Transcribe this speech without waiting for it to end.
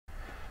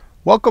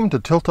Welcome to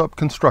Tilt Up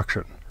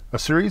Construction, a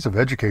series of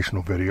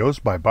educational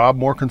videos by Bob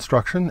Moore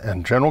Construction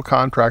and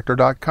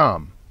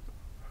GeneralContractor.com.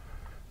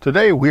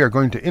 Today we are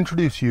going to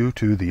introduce you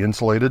to the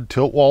insulated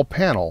tilt wall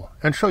panel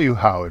and show you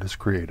how it is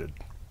created.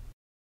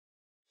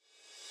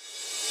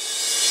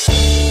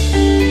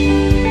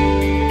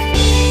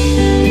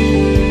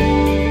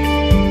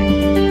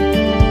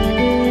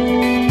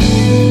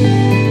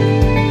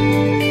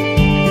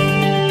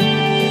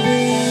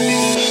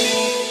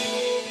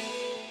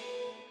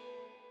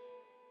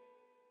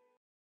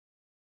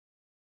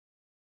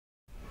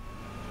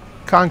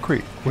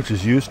 Concrete, which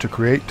is used to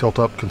create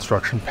tilt-up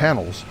construction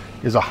panels,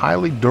 is a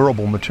highly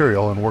durable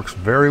material and works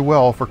very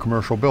well for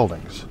commercial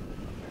buildings.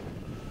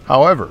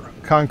 However,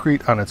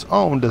 concrete on its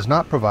own does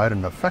not provide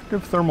an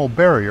effective thermal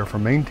barrier for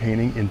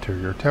maintaining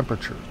interior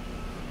temperature.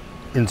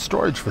 In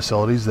storage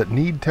facilities that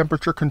need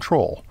temperature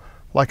control,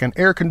 like an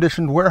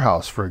air-conditioned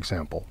warehouse for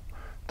example,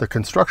 the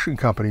construction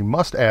company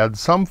must add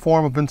some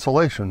form of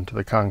insulation to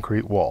the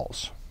concrete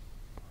walls.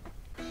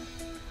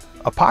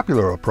 A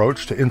popular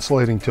approach to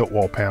insulating tilt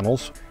wall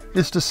panels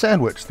is to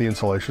sandwich the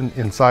insulation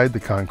inside the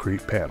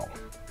concrete panel.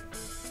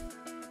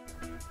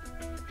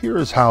 Here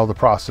is how the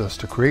process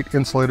to create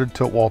insulated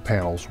tilt wall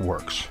panels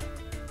works.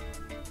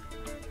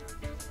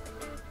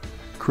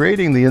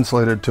 Creating the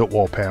insulated tilt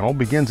wall panel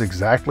begins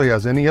exactly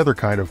as any other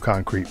kind of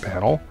concrete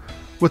panel,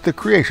 with the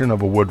creation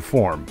of a wood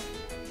form.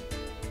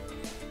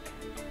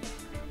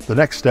 The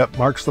next step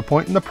marks the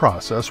point in the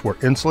process where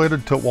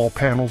insulated tilt wall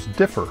panels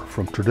differ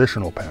from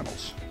traditional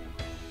panels.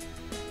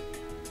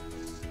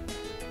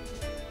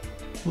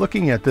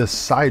 Looking at this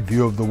side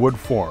view of the wood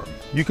form,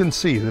 you can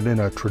see that in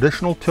a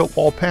traditional tilt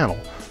wall panel,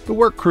 the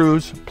work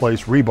crews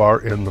place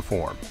rebar in the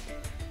form,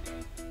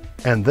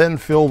 and then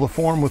fill the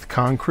form with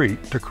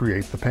concrete to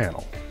create the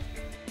panel.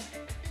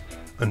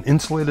 An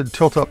insulated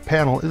tilt-up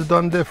panel is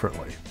done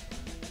differently.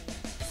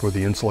 For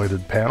the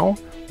insulated panel,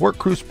 work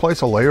crews place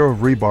a layer of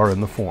rebar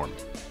in the form.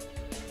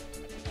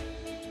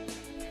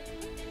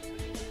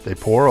 They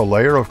pour a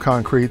layer of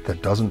concrete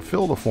that doesn't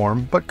fill the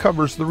form but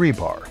covers the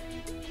rebar.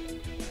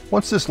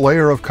 Once this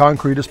layer of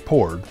concrete is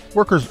poured,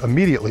 workers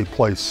immediately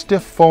place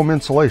stiff foam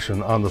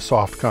insulation on the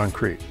soft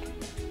concrete.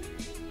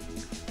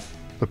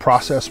 The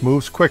process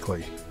moves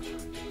quickly.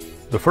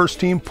 The first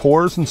team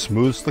pours and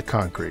smooths the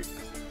concrete.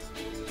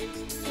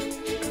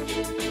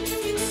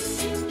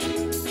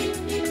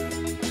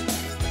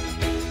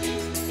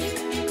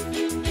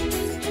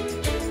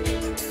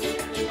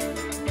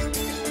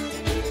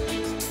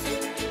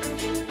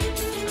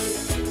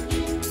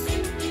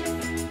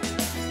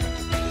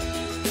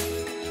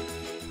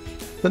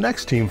 The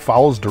next team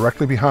follows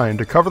directly behind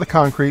to cover the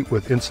concrete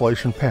with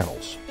insulation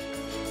panels.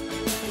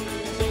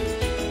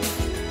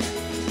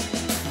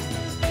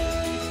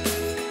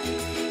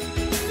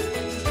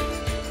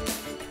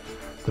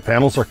 The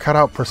panels are cut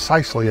out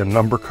precisely and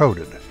number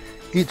coded.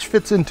 Each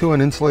fits into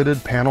an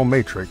insulated panel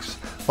matrix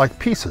like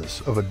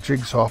pieces of a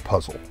jigsaw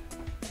puzzle.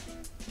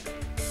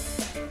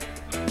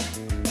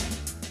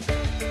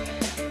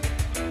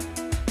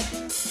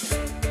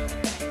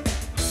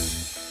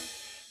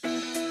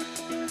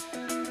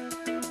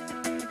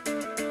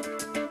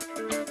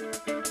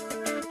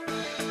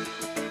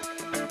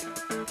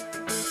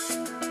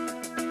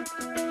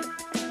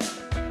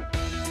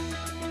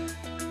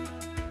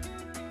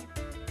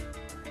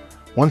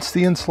 Once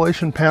the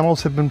insulation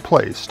panels have been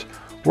placed,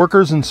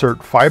 workers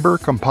insert fiber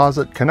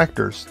composite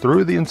connectors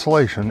through the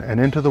insulation and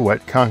into the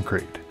wet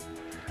concrete.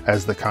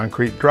 As the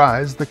concrete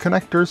dries, the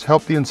connectors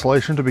help the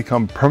insulation to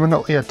become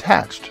permanently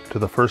attached to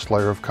the first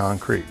layer of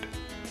concrete.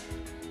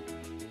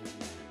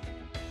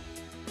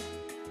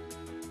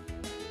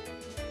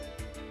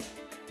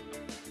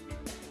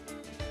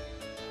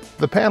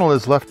 The panel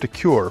is left to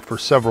cure for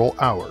several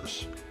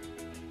hours.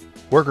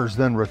 Workers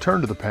then return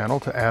to the panel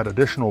to add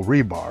additional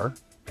rebar,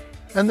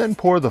 and then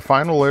pour the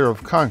final layer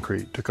of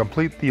concrete to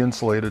complete the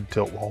insulated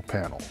tilt wall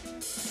panel.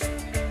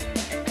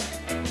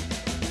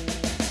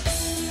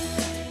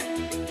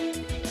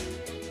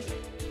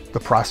 The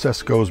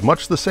process goes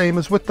much the same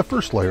as with the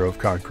first layer of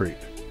concrete.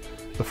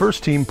 The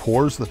first team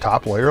pours the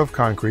top layer of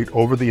concrete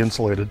over the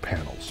insulated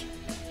panels.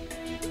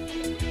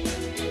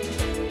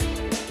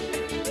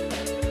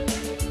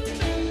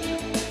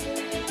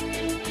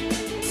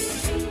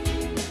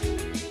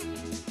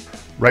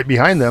 Right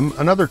behind them,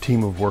 another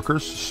team of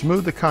workers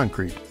smooth the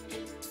concrete.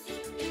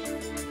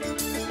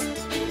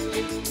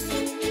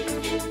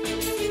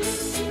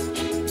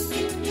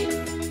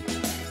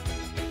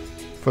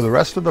 For the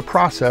rest of the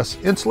process,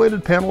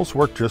 insulated panels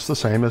work just the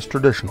same as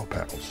traditional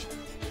panels.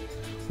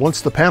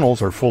 Once the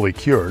panels are fully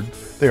cured,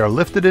 they are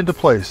lifted into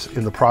place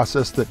in the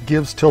process that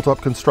gives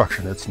tilt-up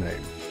construction its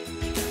name.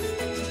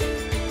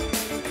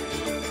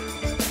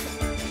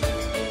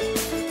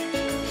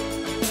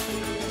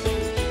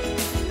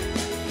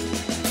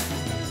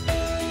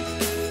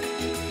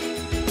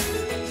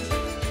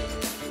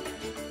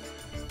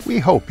 We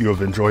hope you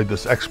have enjoyed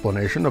this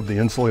explanation of the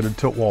insulated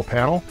tilt wall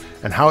panel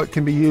and how it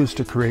can be used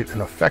to create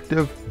an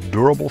effective,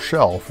 durable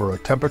shell for a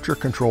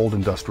temperature-controlled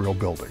industrial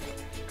building.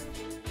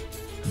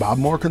 Bob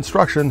Moore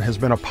Construction has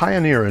been a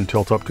pioneer in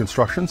tilt-up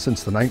construction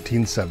since the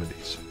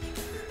 1970s.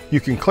 You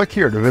can click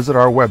here to visit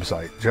our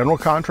website,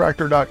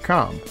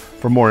 generalcontractor.com,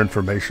 for more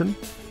information,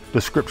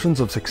 descriptions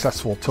of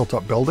successful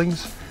tilt-up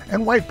buildings,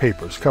 and white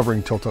papers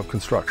covering tilt-up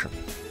construction.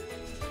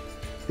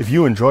 If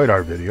you enjoyed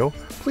our video,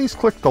 please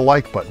click the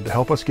like button to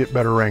help us get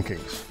better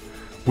rankings.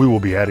 We will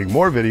be adding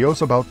more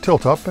videos about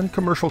tilt-up and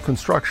commercial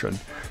construction,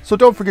 so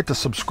don't forget to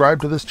subscribe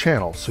to this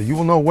channel so you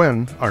will know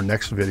when our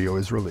next video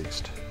is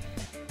released.